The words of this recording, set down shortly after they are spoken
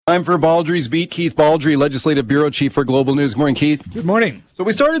Time for Baldrey's Beat. Keith Baldrey, Legislative Bureau Chief for Global News. Good morning, Keith. Good morning. So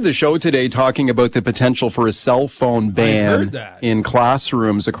we started the show today talking about the potential for a cell phone ban in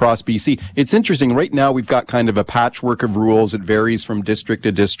classrooms across BC. It's interesting. Right now, we've got kind of a patchwork of rules. It varies from district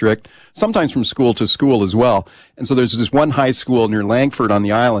to district, sometimes from school to school as well. And so there's this one high school near Langford on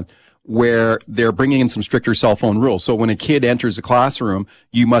the island where they're bringing in some stricter cell phone rules. So when a kid enters a classroom,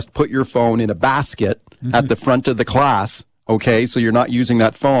 you must put your phone in a basket at the front of the class. Okay, so you're not using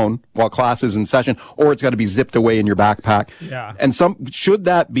that phone while class is in session, or it's got to be zipped away in your backpack. Yeah. And should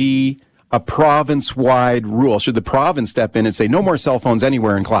that be a province-wide rule? Should the province step in and say no more cell phones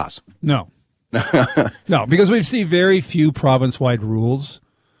anywhere in class? No. No, because we see very few province-wide rules.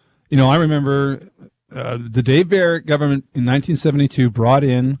 You know, I remember the Dave Barrett government in 1972 brought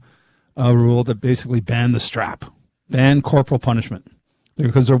in a rule that basically banned the strap, banned corporal punishment.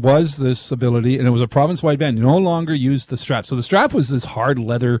 Because there was this ability, and it was a province-wide ban. You no longer use the strap. So the strap was this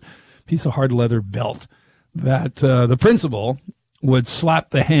piece of hard leather belt that the principal would slap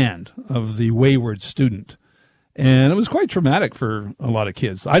the hand of the wayward student. And it was quite traumatic for a lot of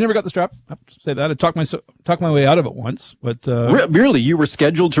kids. I never got the strap. I have to say that. I talked my way out of it once. But really? You were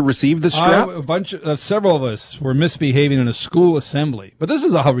scheduled to receive the strap? Several of us were misbehaving in a school assembly. But this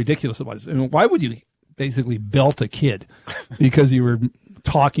is how ridiculous it was. I mean, why would you basically belt a kid because you were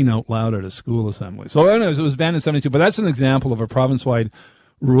talking out loud at a school assembly? So anyways, it was banned in 72, but that's an example of a province-wide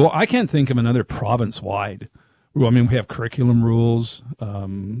rule. I can't think of another province-wide rule. I mean, we have curriculum rules,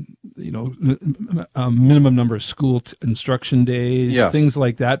 minimum number of school instruction days, yes, things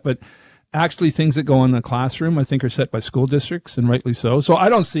like that. But actually things that go on in the classroom, I think, are set by school districts, and rightly so. So I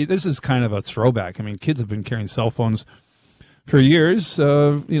don't see, this is kind of a throwback. I mean, kids have been carrying cell phones for years,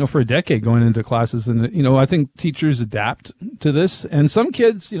 for a decade going into classes. And, I think teachers adapt to this. And some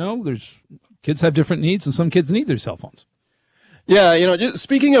kids, kids have different needs, and some kids need their cell phones. Yeah, just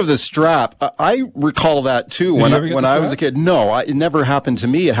speaking of the strap, I recall that too when I was a kid. No, it never happened to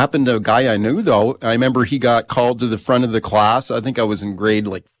me. It happened to a guy I knew, though. I remember he got called to the front of the class. I think I was in grade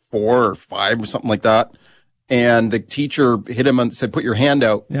 4 or 5 or something like that. And the teacher hit him and said, "Put your hand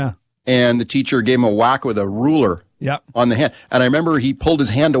out." Yeah. And the teacher gave him a whack with a ruler. Yeah. On the hand. And I remember he pulled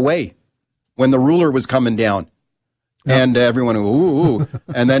his hand away when the ruler was coming down. Yep. And everyone, ooh.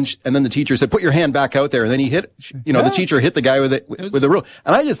 And then the teacher said, "Put your hand back out there." And then he hit, the teacher hit the guy with the ruler.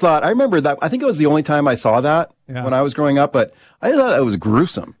 And I just thought, I remember that. I think it was the only time I saw that when I was growing up, but I thought it was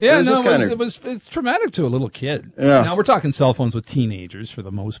gruesome. Yeah, it's traumatic to a little kid. Yeah. Now we're talking cell phones with teenagers for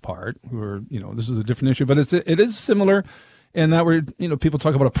the most part, who are, this is a different issue, but it is similar. And that people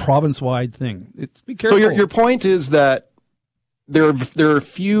talk about a province-wide thing. Be careful. So your point is that there are a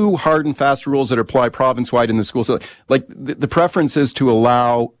few hard and fast rules that apply province-wide in the school. So, the preference is to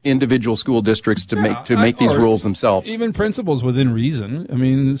allow individual school districts to make these rules themselves. Even principals within reason. I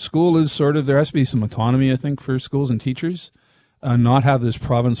mean, school is there has to be some autonomy, I think, for schools and teachers. Not have this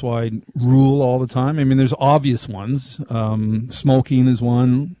province-wide rule all the time. I mean, there's obvious ones. Smoking is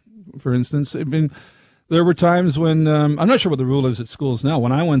one, for instance. I mean, there were times when, I'm not sure what the rule is at schools now.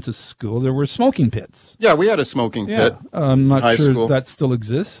 When I went to school, there were smoking pits. Yeah, we had a smoking pit. I'm not sure that still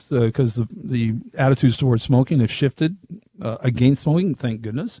exists because the attitudes towards smoking have shifted against smoking, thank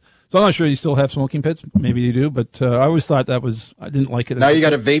goodness. So I'm not sure you still have smoking pits. Maybe you do, but I always thought I didn't like it. Now you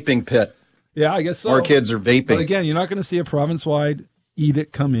got a vaping pit. Yeah, I guess so. More kids are vaping. But again, you're not going to see a province-wide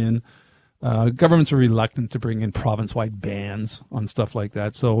edict come in. Governments are reluctant to bring in province-wide bans on stuff like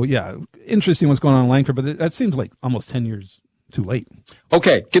that. So, yeah, interesting what's going on in Langford, but that seems like almost 10 years too late.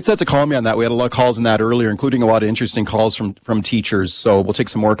 Okay, get set to call me on that. We had a lot of calls on that earlier, including a lot of interesting calls from teachers. So we'll take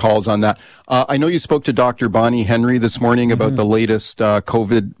some more calls on that. I know you spoke to Dr. Bonnie Henry this morning about the latest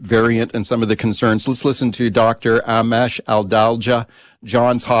COVID variant and some of the concerns. Let's listen to Dr. Amesh Aldalja,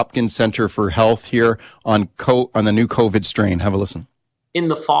 Johns Hopkins Center for Health here on the new COVID strain. Have a listen. In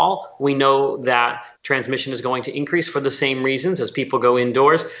the fall, we know that transmission is going to increase for the same reasons as people go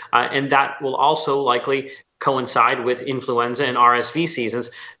indoors, and that will also likely coincide with influenza and RSV seasons.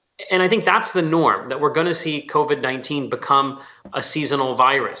 And I think that's the norm, that we're going to see COVID-19 become a seasonal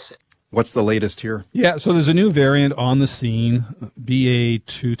virus. What's the latest here? Yeah, so there's a new variant on the scene,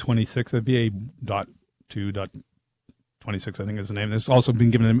 BA.226, BA.2.26, I think is the name. It's also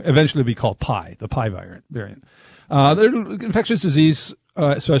been given, eventually be called Pi, the Pi variant. The infectious disease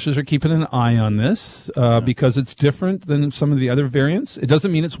specialists are keeping an eye on this because it's different than some of the other variants. It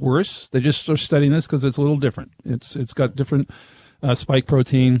doesn't mean it's worse. They just are studying this because it's a little different. It's got different spike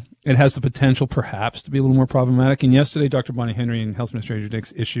protein. It has the potential, perhaps, to be a little more problematic. And yesterday, Dr. Bonnie Henry and Health Minister Andrew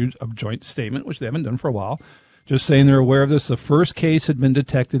Dix issued a joint statement, which they haven't done for a while, just saying they're aware of this. The first case had been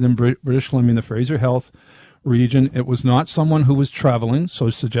detected in British Columbia in the Fraser Health region. It was not someone who was traveling, so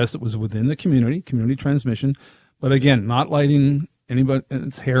it suggests it was within the community transmission. But again, not lighting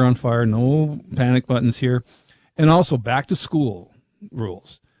anybody's hair on fire, no panic buttons here. And also back to school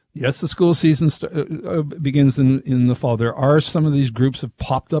rules. Yes, the school season begins in the fall. There are some of these groups have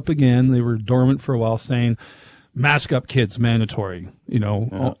popped up again. They were dormant for a while, saying mask up kids mandatory,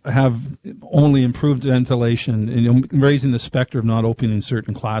 have only improved ventilation, and raising the specter of not opening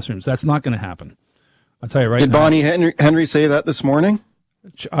certain classrooms. That's not going to happen. I'll tell you right now. Did Bonnie Henry say that this morning?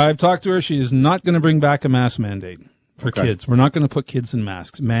 I've talked to her. She is not going to bring back a mask mandate for kids. We're not going to put kids in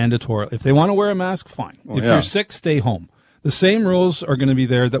masks mandatory. If they want to wear a mask, fine. If you're sick, stay home. The same rules are going to be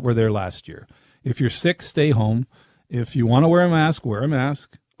there that were there last year. If you're sick, stay home. If you want to wear a mask, wear a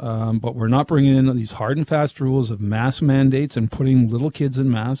mask. But we're not bringing in these hard and fast rules of mask mandates and putting little kids in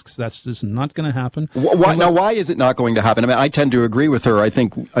masks. That's just not going to happen. Why is it not going to happen? I mean, I tend to agree with her. I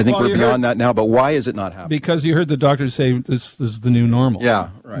think we're beyond that now. But why is it not happening? Because you heard the doctor say this is the new normal. Yeah,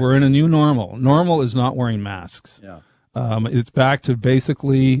 right. We're in a new normal. Normal is not wearing masks. Yeah. It's back to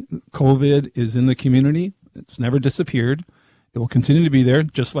basically COVID is in the community. It's never disappeared. It will continue to be there,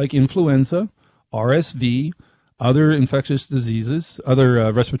 just like influenza, RSV, other infectious diseases,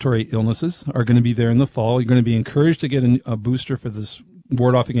 other respiratory illnesses are going to be there in the fall. You're going to be encouraged to get a booster for this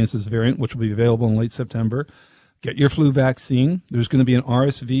ward off against this variant, which will be available in late September. Get your flu vaccine. There's going to be an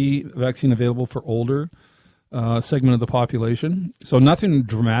RSV vaccine available for older segment of the population. So nothing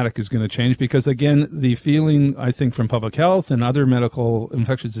dramatic is going to change because, again, the feeling, I think, from public health and other medical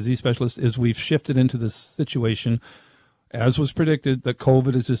infectious disease specialists is we've shifted into this situation, as was predicted, that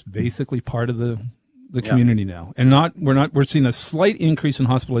COVID is just basically part of the community now. And we're seeing a slight increase in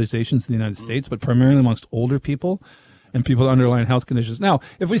hospitalizations in the United States, but primarily amongst older people and people with underlying health conditions. Now,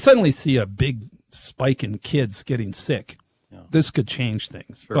 if we suddenly see a big spike in kids getting sick, this could change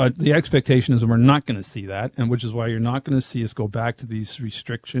things. Sure. But the expectation is we're not going to see that, and which is why you're not going to see us go back to these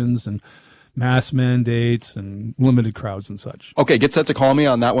restrictions and mask mandates and limited crowds and such. Okay, get set to call me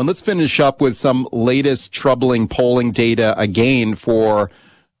on that one. Let's finish up with some latest troubling polling data again for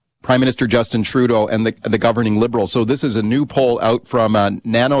Prime Minister Justin Trudeau and the governing Liberals. So this is a new poll out from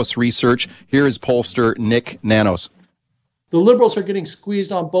Nanos Research. Here is pollster Nick Nanos. The Liberals are getting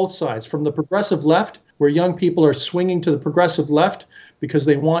squeezed on both sides, from the progressive left, where young people are swinging to the progressive left because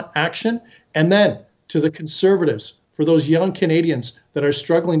they want action, and then to the Conservatives, for those young Canadians that are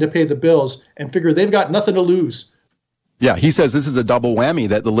struggling to pay the bills and figure they've got nothing to lose. Yeah, he says this is a double whammy,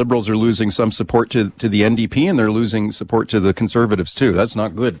 that the Liberals are losing some support to the NDP and they're losing support to the Conservatives too. That's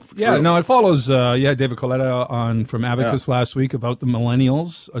not good. Yeah, no, it follows, David Coletta on from Abacus last week about the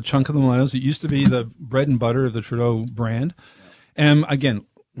millennials, a chunk of the millennials. It used to be the bread and butter of the Trudeau brand. And again,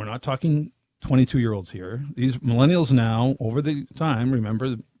 we're not talking 22-year-olds here. These millennials now, over the time,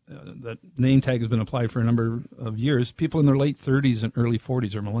 remember, that name tag has been applied for a number of years. People in their late 30s and early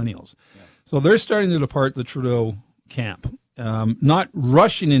 40s are millennials. Yeah. So they're starting to depart the Trudeau camp, not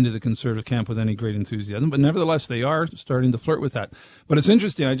rushing into the Conservative camp with any great enthusiasm, but nevertheless, they are starting to flirt with that. But it's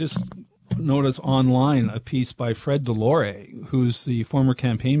interesting. I just noticed online a piece by Fred Delorey, who's the former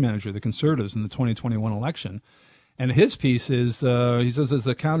campaign manager of the Conservatives in the 2021 election. And his piece is, he says, it's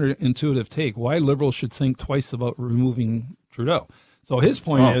a counterintuitive take, why Liberals should think twice about removing Trudeau. So his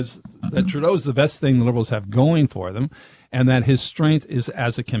point is that Trudeau is the best thing the Liberals have going for them, and that his strength is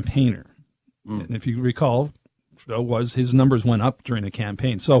as a campaigner. And if you recall, Trudeau his numbers went up during the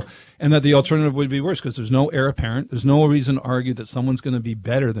campaign. So, and that the alternative would be worse because there's no heir apparent. There's no reason to argue that someone's going to be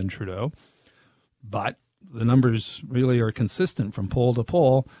better than Trudeau. But the numbers really are consistent from poll to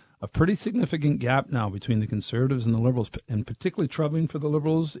poll. A pretty significant gap now between the Conservatives and the Liberals, and particularly troubling for the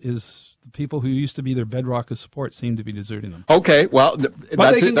Liberals is the people who used to be their bedrock of support seem to be deserting them. Okay, well,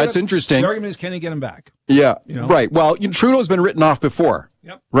 that's interesting. The argument is, can he get him back? Yeah, right. Well, Trudeau's been written off before,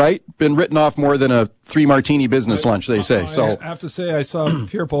 right? Been written off more than a 3-martini business lunch, they say. So I have to say, I saw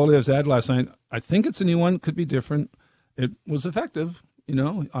Pierre Poilievre's ad last night. I think it's a new one, could be different. It was effective. I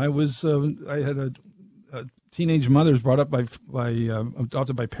had a teenage mothers brought up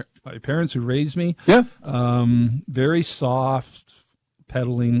adopted by parents who raised me. Yeah. Very soft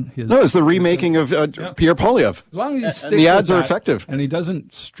peddling his. No, it's the remaking of Pierre Poilievre. As long as he sticks the ads are effective, and he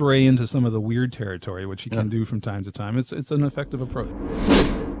doesn't stray into some of the weird territory, which he can do from time to time. It's an effective approach.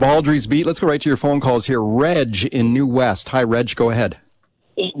 Baldrey's Beat. Let's go right to your phone calls here. Reg in New West. Hi, Reg. Go ahead.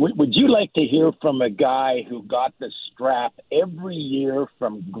 Would you like to hear from a guy who got the strap every year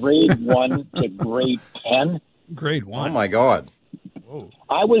from grade 1 to grade 10? Grade 1? Oh, my God. Whoa.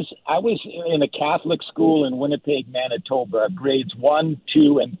 I was in a Catholic school in Winnipeg, Manitoba, grades 1,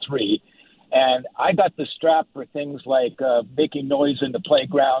 2, and 3. And I got the strap for things like making noise in the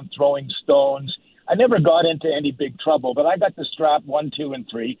playground, throwing stones. I never got into any big trouble, but I got the strap 1, 2, and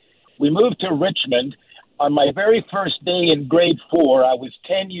 3. We moved to Richmond. On my very first day in grade 4, I was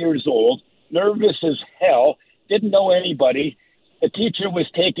 10 years old, nervous as hell, didn't know anybody. The teacher was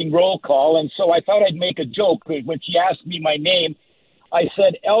taking roll call, and so I thought I'd make a joke. When she asked me my name, I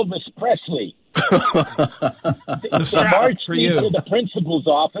said Elvis Presley. They marched me to the principal's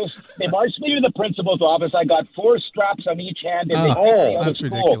office. I got 4 straps on each hand, and they kicked me out of school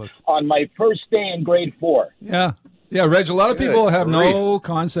ridiculous. On my first day in grade 4. Yeah. Yeah, Reg, a lot of people have no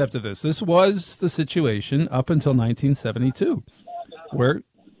concept of this. This was the situation up until 1972, where,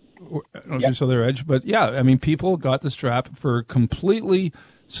 I don't know if you're still there, Reg, but yeah, I mean, people got the strap for completely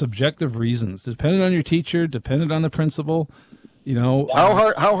subjective reasons, depending on your teacher, dependent on the principal, you know.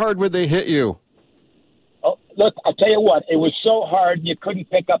 How hard would they hit you? Oh, look, I'll tell you what, it was so hard you couldn't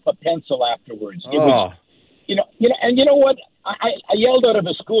pick up a pencil afterwards. It was, you know what? I yelled out of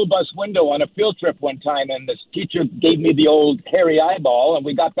a school bus window on a field trip one time, and this teacher gave me the old hairy eyeball, and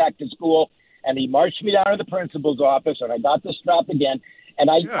we got back to school, and he marched me down to the principal's office, and I got the strap again,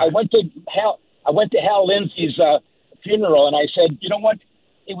 and I went to Hal Lindsay's funeral, and I said, you know what?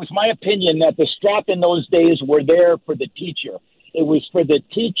 It was my opinion that the strap in those days were there for the teacher. It was for the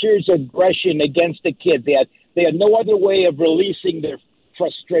teacher's aggression against the kids. They had no other way of releasing their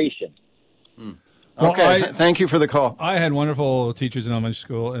frustration. Okay, thank you for the call. I had wonderful teachers in elementary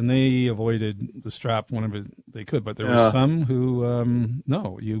school, and they avoided the strap whenever they could. But there were some who,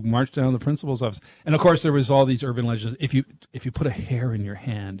 no, you marched down to the principal's office. And, of course, there was all these urban legends. If you put a hair in your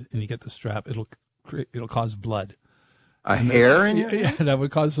hand and you get the strap, it'll cause blood. Hair in your hand? Yeah, that would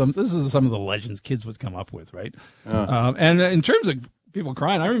cause some. This is some of the legends kids would come up with, right? And in terms of people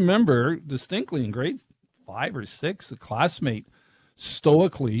crying, I remember distinctly in grade 5 or 6, a classmate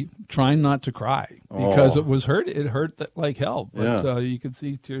stoically trying not to cry because it hurt like hell, but you could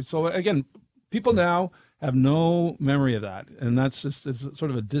see tears. So again, people now have no memory of that, and that's just it's sort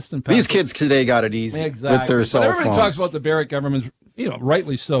of a distant past. These kids today got it easy with their cell phones. Everybody talks about the Barrett government's,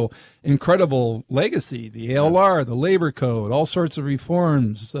 rightly so, incredible legacy, the ALR, the Labor Code, all sorts of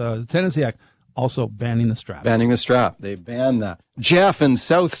reforms, the Tenancy Act, also banning the strap. They banned that. Jeff in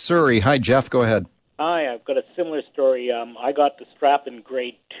South Surrey. Hi, Jeff, go ahead. Hi, I've got a similar story. I got the strap in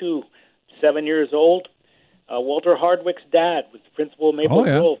grade 2, 7 years old. Walter Hardwick's dad was the principal of Maple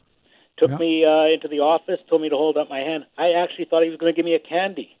Grove. Took me into the office, told me to hold up my hand. I actually thought he was going to give me a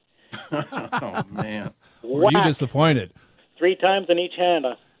candy. Oh, man. Were you disappointed? 3 times in each hand.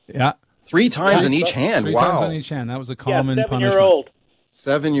 3 times in each hand. Three times in each hand. That was a common punishment. 7-year-old.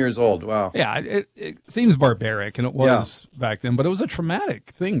 7 years old. Wow. Yeah, it seems barbaric, and it was back then, but it was a traumatic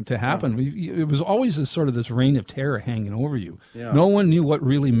thing to happen. It was always this reign of terror hanging over you. Yeah. No one knew what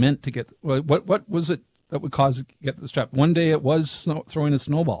really meant to get what was it that would cause get the strap. One day it was throwing a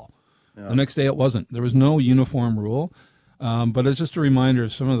snowball. Yeah. The next day it wasn't. There was no uniform rule, but it's just a reminder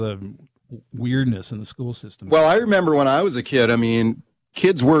of some of the weirdness in the school system. Well, I remember when I was a kid. I mean,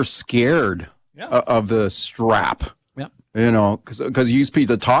 kids were scared of the strap. Because you used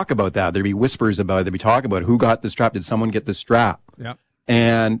to talk about that. There'd be whispers about it. There'd be talk about who got the strap. Did someone get the strap? Yeah.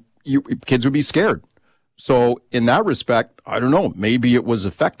 And kids would be scared. So in that respect, I don't know. Maybe it was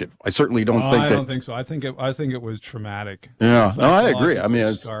effective. I certainly don't think that. I don't think so. I think it was traumatic. Yeah. No, I agree. I mean,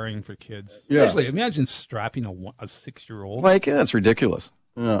 it's scarring for kids. Yeah. Especially, imagine strapping a 6-year-old. That's ridiculous.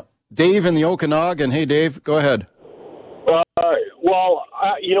 Yeah. Dave in the Okanagan. Hey, Dave, go ahead.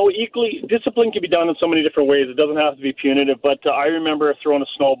 Equally, discipline can be done in so many different ways. It doesn't have to be punitive, but I remember throwing a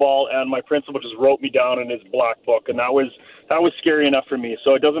snowball, and my principal just wrote me down in his black book, and that was scary enough for me.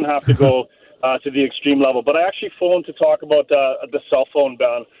 So it doesn't have to go to the extreme level. But I actually phoned to talk about the cell phone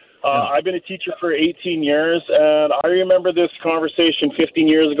ban. I've been a teacher for 18 years, and I remember this conversation 15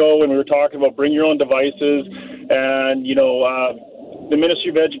 years ago when we were talking about bring your own devices, and the Ministry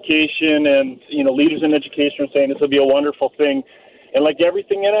of Education and leaders in education are saying this will be a wonderful thing. And like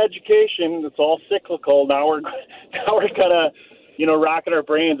everything in education, it's all cyclical. Now we're kind of, racking our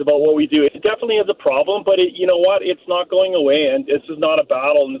brains about what we do. It definitely is a problem, but you know what? It's not going away, and this is not a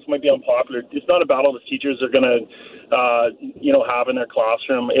battle, and this might be unpopular. It's not a battle the teachers are going to, have in their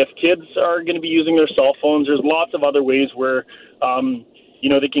classroom. If kids are going to be using their cell phones, there's lots of other ways where,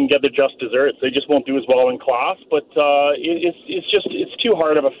 they can get their just desserts. They just won't do as well in class, but it's too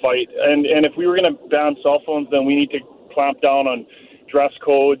hard of a fight. And if we were going to ban cell phones, then we need to clamp down on dress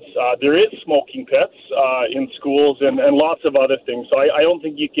codes. There is smoking pits in schools and lots of other things. So I don't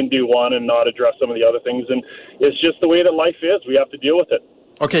think you can do one and not address some of the other things. And it's just the way that life is. We have to deal with it.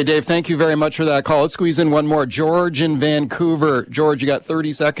 Okay, Dave, thank you very much for that call. Let's squeeze in one more. George in Vancouver. George, you got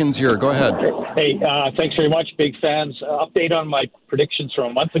 30 seconds here. Go ahead. Hey, thanks very much. Big fans. Update on my predictions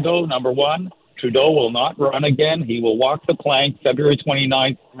from a month ago. Number 1, Trudeau will not run again. He will walk the plank. February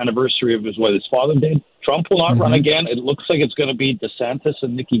 29th anniversary of what his father did. Trump will not run again. It looks like it's going to be DeSantis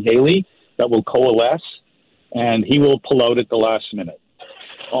and Nikki Haley that will coalesce, and he will pull out at the last minute.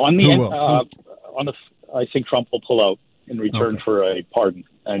 I think Trump will pull out in return for a pardon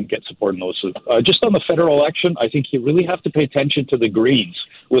and get support in those. Just on the federal election, I think you really have to pay attention to the Greens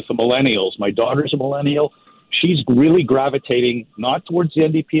with the millennials. My daughter's a millennial. She's really gravitating not towards the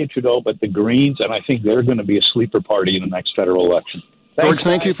NDP and Trudeau, but the Greens, and I think they're going to be a sleeper party in the next federal election. George,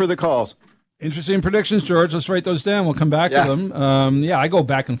 thank you for the calls. Interesting predictions, George. Let's write those down. We'll come back to them. I go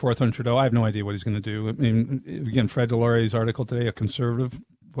back and forth on Trudeau. I have no idea what he's going to do. I mean, again, Fred Delorier's article today, a conservative,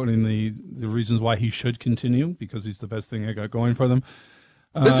 putting the reasons why he should continue because he's the best thing I got going for them.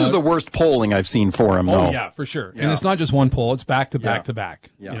 This is the worst polling I've seen for him, though. Oh, yeah, for sure. Yeah. And it's not just one poll. It's back to back to back.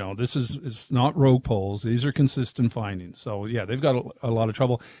 Yeah. You know, it's not rogue polls. These are consistent findings. So, yeah, they've got a lot of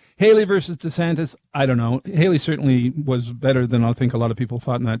trouble. Haley versus DeSantis, I don't know. Haley certainly was better than I think a lot of people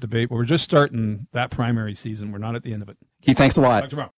thought in that debate. But we're just starting that primary season. We're not at the end of it. Keith, thanks a lot. Talk tomorrow.